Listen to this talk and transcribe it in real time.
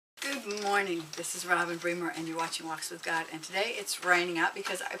Good morning. This is Robin Bremer and you're watching Walks with God, and today it's raining out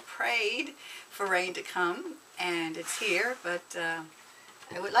because I prayed for rain to come and it's here, but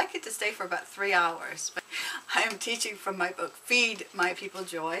I would like it to stay for about 3 hours. But I am teaching from my book, Feed My People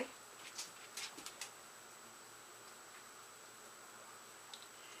Joy.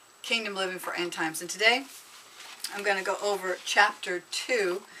 Kingdom Living for End Times. And today I'm going to go over chapter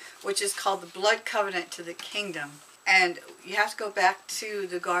 2, which is called The Blood Covenant to the Kingdom. And you have to go back to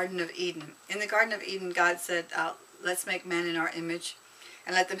the Garden of Eden. In the Garden of Eden, God said, let's make man in our image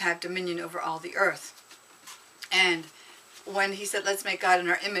and let them have dominion over all the earth. And when he said, let's make God in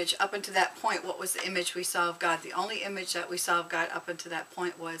our image, up until that point, what was the image we saw of God? The only image that we saw of God up until that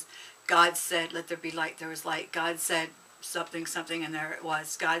point was God said, let there be light. There was light. God said something, something, and there it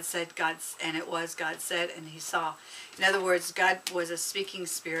was. God said, and it was. God said, and he saw. In other words, God was a speaking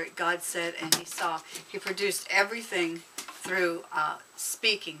spirit. God said, and he saw. He produced everything through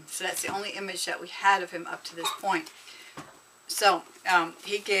speaking. So that's the only image that we had of him up to this point. So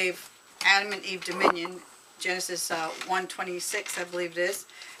he gave Adam and Eve dominion, Genesis 1:26, I believe it is.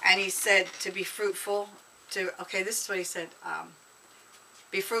 And he said to be fruitful. Okay, this is what he said.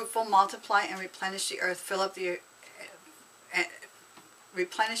 Be fruitful, multiply, and replenish the earth. Fill up the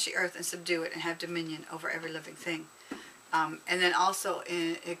replenish the earth and subdue it and have dominion over every living thing. And then also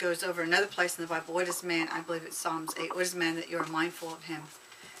it goes over another place in the Bible. What is man? I believe it's Psalms 8. What is man that you are mindful of him?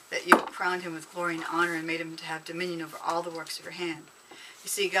 That you crowned him with glory and honor and made him to have dominion over all the works of your hand. You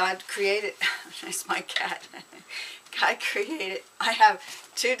see, God created, that's my cat. God created, I have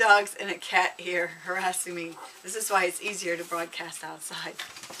 2 dogs and a cat here harassing me. This is why it's easier to broadcast outside.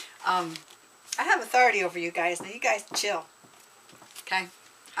 I have authority over you guys. Now you guys chill. Okay.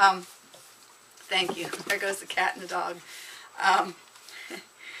 Thank you. There goes the cat and the dog.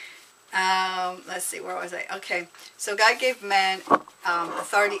 Let's see, where was I? Okay. So God gave man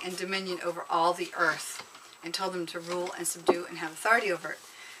authority and dominion over all the earth and told them to rule and subdue and have authority over it.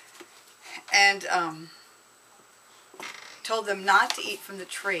 And told them not to eat from the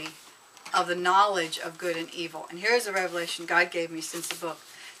tree of the knowledge of good and evil. And here's a revelation God gave me since the book.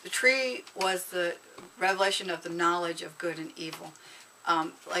 The tree was the revelation of the knowledge of good and evil.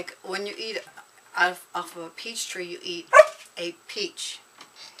 Like when you eat off of a peach tree, you eat a peach.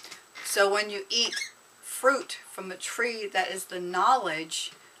 So when you eat fruit from a tree that is the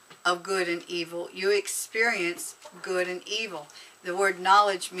knowledge of good and evil, you experience good and evil. The word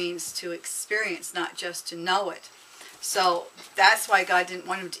knowledge means to experience, not just to know it. So that's why God didn't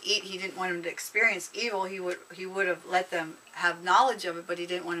want him to eat. He didn't want him to experience evil. He would have let them have knowledge of it, but he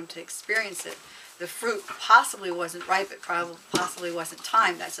didn't want him to experience it. The fruit possibly wasn't ripe. It possibly wasn't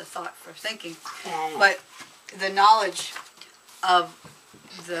time. That's a thought for thinking. But the knowledge of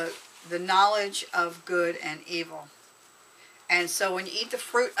the knowledge of good and evil. And so when you eat the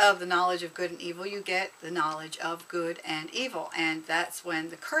fruit of the knowledge of good and evil, you get the knowledge of good and evil. And that's when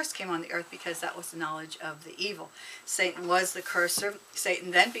the curse came on the earth, because that was the knowledge of the evil. Satan was the curser.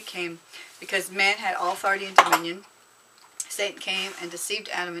 Satan then became, because man had all authority and dominion, Satan came and deceived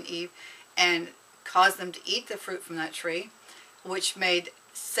Adam and Eve and caused them to eat the fruit from that tree, which made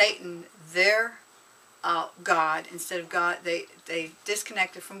Satan their God. Instead of God, they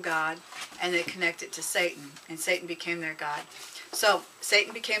disconnected from God and they connected to Satan, and Satan became their God. So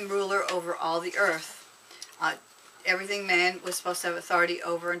Satan became ruler over all the earth. Everything man was supposed to have authority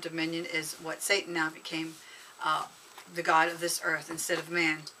over and dominion is what Satan now became, the God of this earth instead of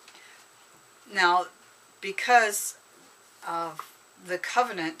man. Now, because of the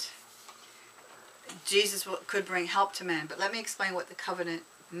covenant, Jesus could bring help to man. But let me explain what the covenant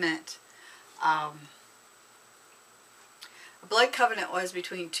meant. A blood covenant was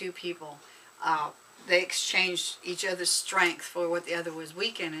between 2 people. They exchanged each other's strength for what the other was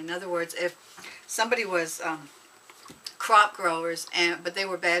weak in. In other words, if somebody was crop growers, but they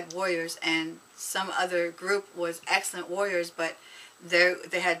were bad warriors, and some other group was excellent warriors, but they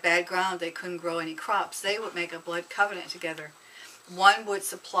had bad ground, they couldn't grow any crops, they would make a blood covenant together. One would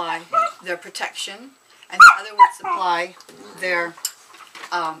supply their protection, and the other would supply their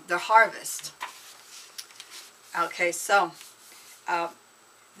harvest. Okay, so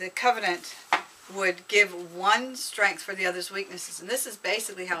the covenant would give one strength for the other's weaknesses, and this is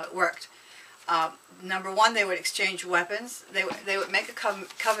basically how it worked. Number one, they would exchange weapons. They would make a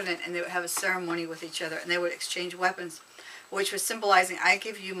covenant, and they would have a ceremony with each other, and they would exchange weapons, which was symbolizing, I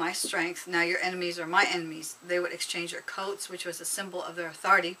give you my strength, now your enemies are my enemies. They would exchange their coats, which was a symbol of their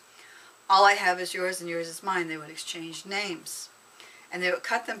authority. All I have is yours and yours is mine. They would exchange names. And they would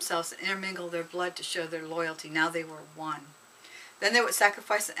cut themselves and intermingle their blood to show their loyalty. Now they were one. Then they would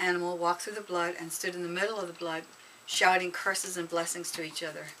sacrifice an animal, walk through the blood, and stood in the middle of the blood, shouting curses and blessings to each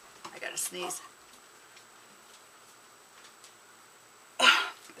other. I got to sneeze.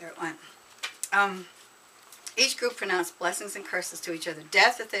 There it went. Each group pronounced blessings and curses to each other.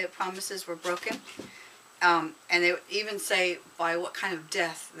 Death, if their promises were broken. And they would even say by what kind of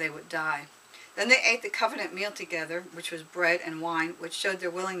death they would die. Then they ate the covenant meal together, which was bread and wine, which showed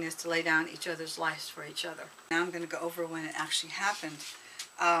their willingness to lay down each other's lives for each other. Now I'm going to go over when it actually happened.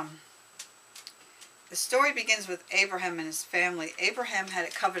 The story begins with Abraham and his family. Abraham had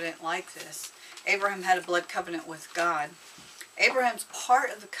a covenant like this. Abraham had a blood covenant with God. Abraham's part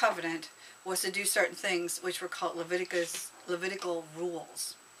of the covenant was to do certain things which were called Levitical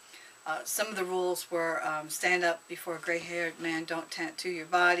rules. Some of the rules were stand up before a gray-haired man, don't tattoo your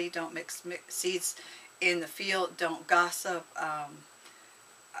body, don't mix seeds in the field, don't gossip,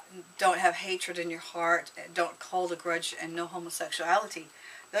 don't have hatred in your heart, don't hold a grudge, and no homosexuality.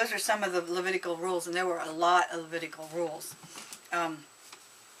 Those are some of the Levitical rules, and there were a lot of Levitical rules.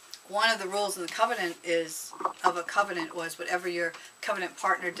 One of the rules in the covenant of a covenant was whatever your covenant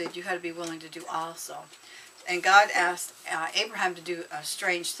partner did, you had to be willing to do also. And God asked Abraham to do a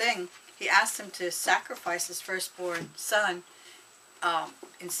strange thing. He asked him to sacrifice his firstborn son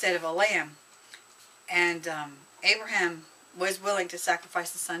instead of a lamb. And Abraham was willing to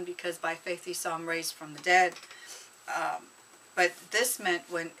sacrifice the son because by faith he saw him raised from the dead. But this meant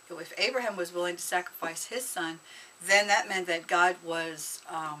if Abraham was willing to sacrifice his son, then that meant that God was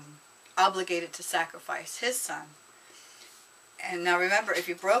obligated to sacrifice his son. And now remember, if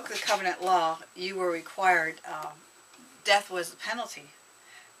you broke the covenant law, you were required, death was the penalty.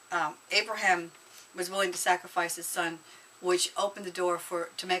 Abraham was willing to sacrifice his son, which opened the door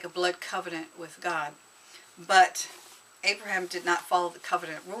to make a blood covenant with God. But Abraham did not follow the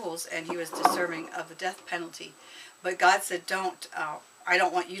covenant rules, and he was deserving of the death penalty. But God said, I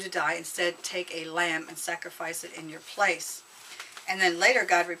don't want you to die. Instead, take a lamb and sacrifice it in your place. And then later,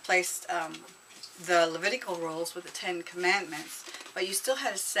 God replaced the Levitical rules with the 10 Commandments. But you still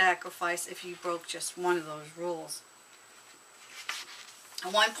had to sacrifice if you broke just one of those rules.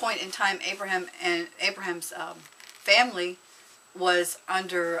 At one point in time, Abraham's family was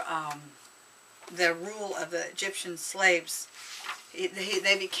under the rule of the Egyptian slaves.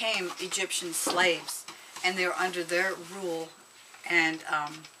 They became Egyptian slaves, and they were under their rule. And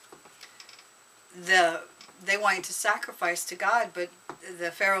they wanted to sacrifice to God, but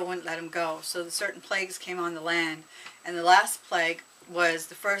the Pharaoh wouldn't let them go. So the certain plagues came on the land, and the last plague was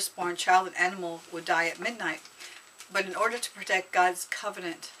the firstborn child and animal would die at midnight. But in order to protect God's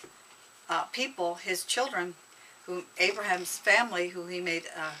covenant people, his children, Abraham's family, who he made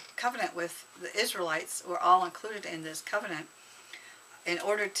a covenant with, the Israelites, were all included in this covenant. In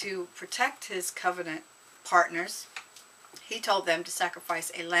order to protect his covenant partners, he told them to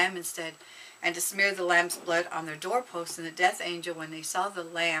sacrifice a lamb instead, and to smear the lamb's blood on their doorposts. And the death angel, when they saw the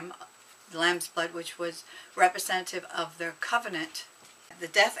lamb's blood, which was representative of their covenant, the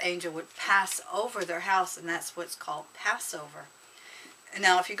death angel would pass over their house, and that's what's called Passover. And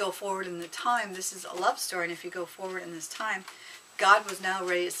now if you go forward in the time, this is a love story, and if you go forward in this time, God was now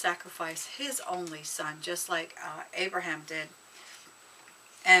ready to sacrifice his only son, just like Abraham did.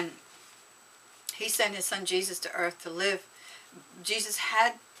 And he sent his son Jesus to earth to live. Jesus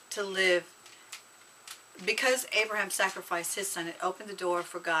had to live. Because Abraham sacrificed his son, it opened the door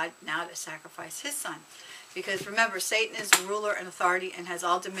for God now to sacrifice his son. Because remember, Satan is ruler and authority and has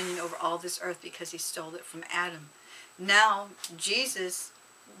all dominion over all this earth because he stole it from Adam. Now, Jesus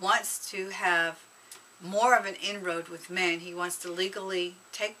wants to have more of an inroad with man. He wants to legally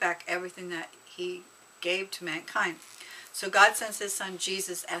take back everything that he gave to mankind. So God sends his son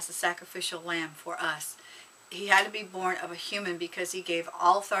Jesus as a sacrificial lamb for us. He had to be born of a human because he gave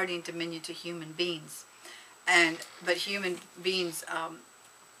all authority and dominion to human beings. But human beings,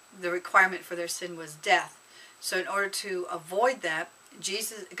 the requirement for their sin was death. So in order to avoid that,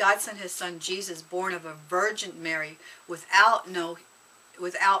 God sent his son Jesus, born of a Virgin Mary, without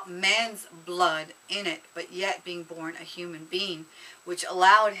man's blood in it, but yet being born a human being, which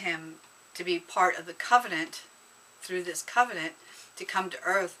allowed him to be part of the covenant, through this covenant, to come to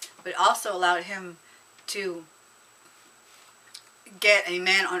earth, but also allowed him to get a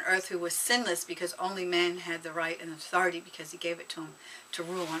man on earth who was sinless, because only man had the right and authority because he gave it to him to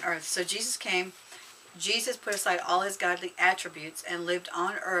rule on earth. So Jesus came. Jesus put aside all his godly attributes and lived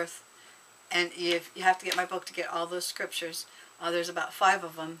on earth. And you have to get my book to get all those scriptures. There's about 5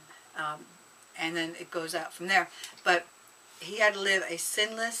 of them, and then it goes out from there. But he had to live a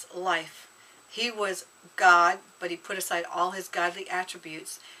sinless life. He was God, but he put aside all his godly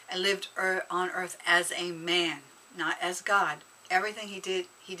attributes and lived on earth as a man, not as God. Everything he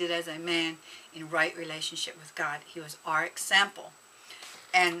did as a man in right relationship with God. He was our example.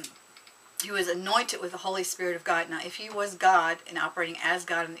 And He was anointed with the Holy Spirit of God. Now, if he was God and operating as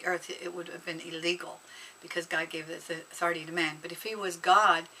God on the earth, it would have been illegal because God gave the authority to man. But if he was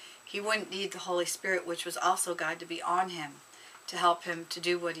God, he wouldn't need the Holy Spirit, which was also God, to be on him to help him to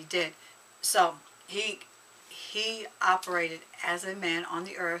do what he did. So he operated as a man on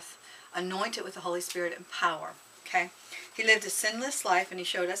the earth, anointed with the Holy Spirit and power. Okay, he lived a sinless life, and he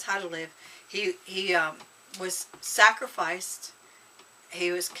showed us how to live. He was sacrificed.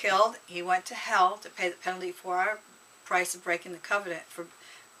 He was killed. He went to hell to pay the penalty for our price of breaking the covenant, for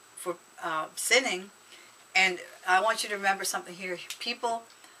sinning. And I want you to remember something here. People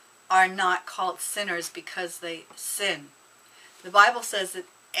are not called sinners because they sin. The Bible says that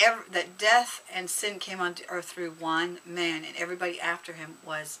that death and sin came onto earth through one man, and everybody after him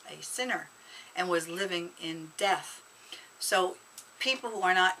was a sinner and was living in death. So people who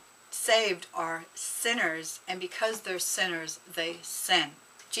are not saved are sinners, and because they're sinners, they sin.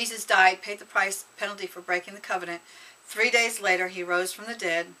 Jesus died, paid the price penalty for breaking the covenant. 3 days later, he rose from the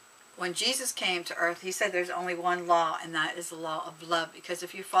dead. When Jesus came to earth, he said there's only one law, and that is the law of love. Because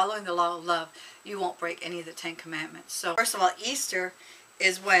if you're following the law of love, you won't break any of the 10 Commandments. So first of all, Easter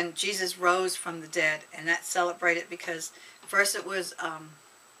is when Jesus rose from the dead, and that's celebrated because first it was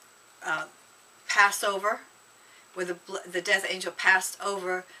Passover, where the death angel passed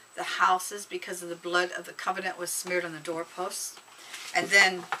over the houses because of the blood of the covenant was smeared on the doorposts. And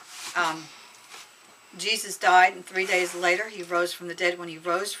then Jesus died, and 3 days later he rose from the dead. When he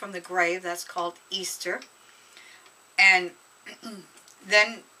rose from the grave, that's called Easter. And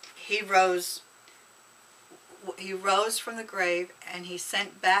then he rose from the grave, and he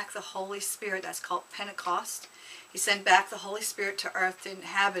sent back the Holy Spirit. That's called Pentecost. He sent back the Holy Spirit to earth to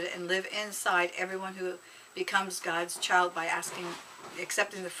inhabit it and live inside everyone who becomes God's child by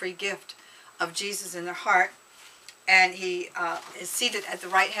accepting the free gift of Jesus in their heart. And he is seated at the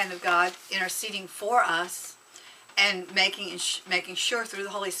right hand of God, interceding for us and making sure through the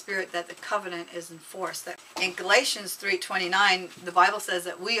Holy Spirit that the covenant is enforced. That in Galatians 3:29, the Bible says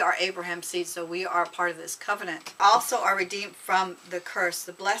that we are Abraham's seed, so we are part of this covenant. Also are redeemed from the curse.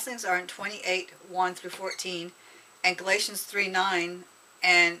 The blessings are in 28:1 through 14, and Galatians 3:9,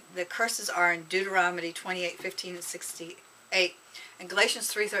 and the curses are in Deuteronomy 28:15 and 68. And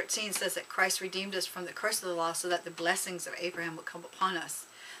Galatians 3:13 says that Christ redeemed us from the curse of the law so that the blessings of Abraham would come upon us.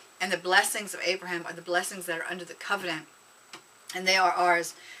 And the blessings of Abraham are the blessings that are under the covenant, and they are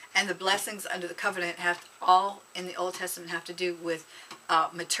ours. And the blessings under the covenant have all in the Old Testament have to do with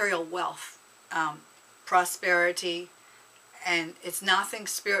material wealth, prosperity, and it's nothing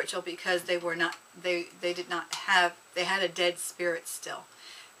spiritual because they were not. They had a dead spirit still,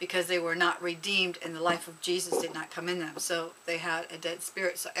 because they were not redeemed and the life of Jesus did not come in them. So they had a dead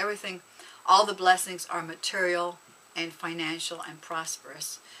spirit. So everything, all the blessings are material and financial and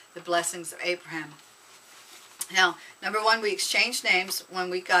prosperous. The blessings of Abraham. Now, number one, we exchanged names when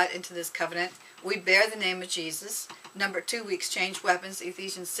we got into this covenant. We bear the name of Jesus. Number two, we exchanged weapons.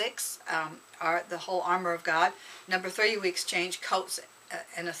 Ephesians 6 are the whole armor of God. Number 3, we exchanged coats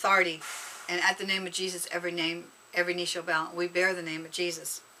and authority. And at the name of Jesus, every knee shall bow. We bear the name of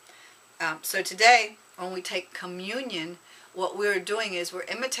Jesus. So today, when we take communion, what we're doing is we're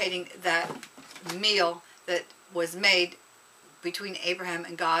imitating that meal that was made between Abraham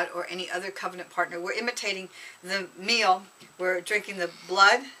and God or any other covenant partner. We're imitating the meal. We're drinking the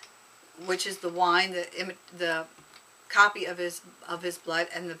blood, which is the wine, the copy of his blood,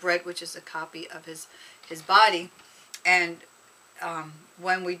 and the bread, which is a copy of his body. And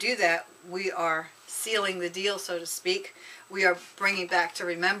when we do that, we are sealing the deal, so to speak. We are bringing back to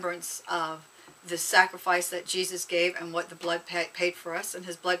remembrance of the sacrifice that Jesus gave and what the blood paid for us. And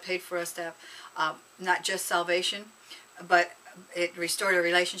his blood paid for us to have not just salvation, but it restored a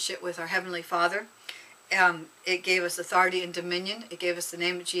relationship with our Heavenly Father. It gave us authority and dominion. It gave us the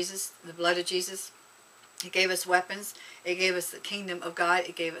name of Jesus, the blood of Jesus. It gave us weapons. It gave us the kingdom of God.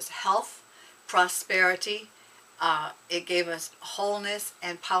 It gave us health, prosperity. It gave us wholeness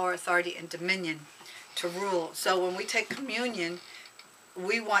and power, authority, and dominion to rule. So when we take communion,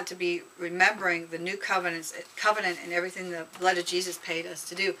 we want to be remembering the new covenant and everything the blood of Jesus paid us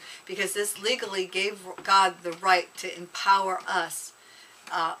to do, because this legally gave God the right to empower us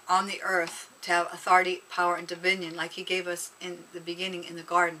on the earth to have authority, power, and dominion, like he gave us in the beginning in the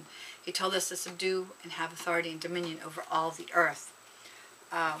garden. He told us to subdue and have authority and dominion over all the earth.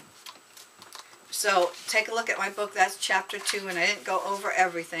 So take a look at my book. That's chapter 2, and I didn't go over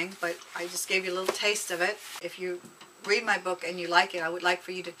everything, but I just gave you a little taste of it. If you read my book and you like it, I would like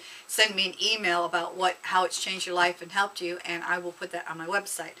for you to send me an email about how it's changed your life and helped you, and I will put that on my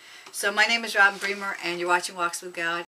website. So my name is Robin Bremer, and you're watching Walks with God.